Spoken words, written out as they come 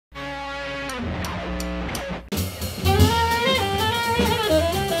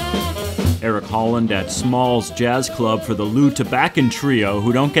Eric Holland at Small's Jazz Club for the Lew Tabackin Trio,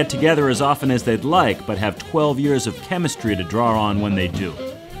 who don't get together as often as they'd like, but have 12 years of chemistry to draw on when they do.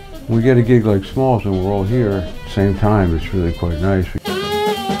 When we get a gig like Small's and we're all here at the same time, it's really quite nice.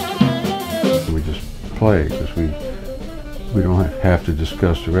 We just play because we don't have to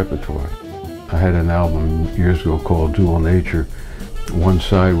discuss the repertoire. I had an album years ago called Dual Nature. One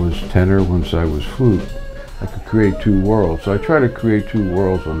side was tenor, one side was flute. I could create two worlds, so I try to create two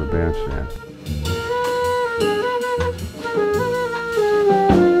worlds on the bandstand.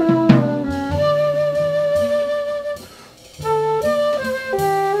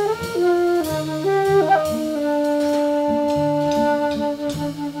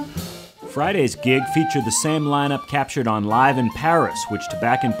 Friday's gig featured the same lineup captured on Live in Paris, which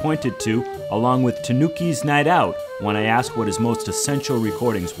Tabackin pointed to, along with Tanuki's Night Out, when I asked what his most essential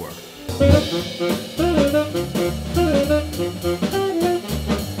recordings were.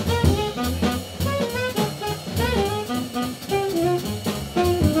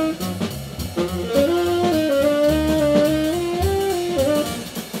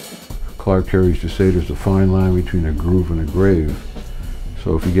 Clark Terry used to say there's a fine line between a groove and a grave.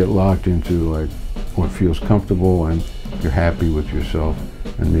 So if you get locked into like what feels comfortable and you're happy with yourself,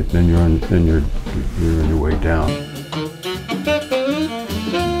 and then you're on your way down.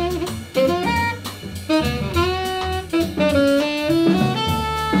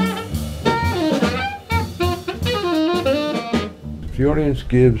 If the audience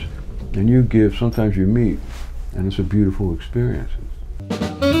gives and you give, sometimes you meet, and it's a beautiful experience.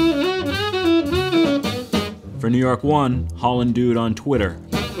 For New York One, Hollandude on Twitter.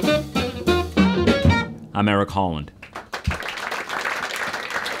 I'm Eric Holland.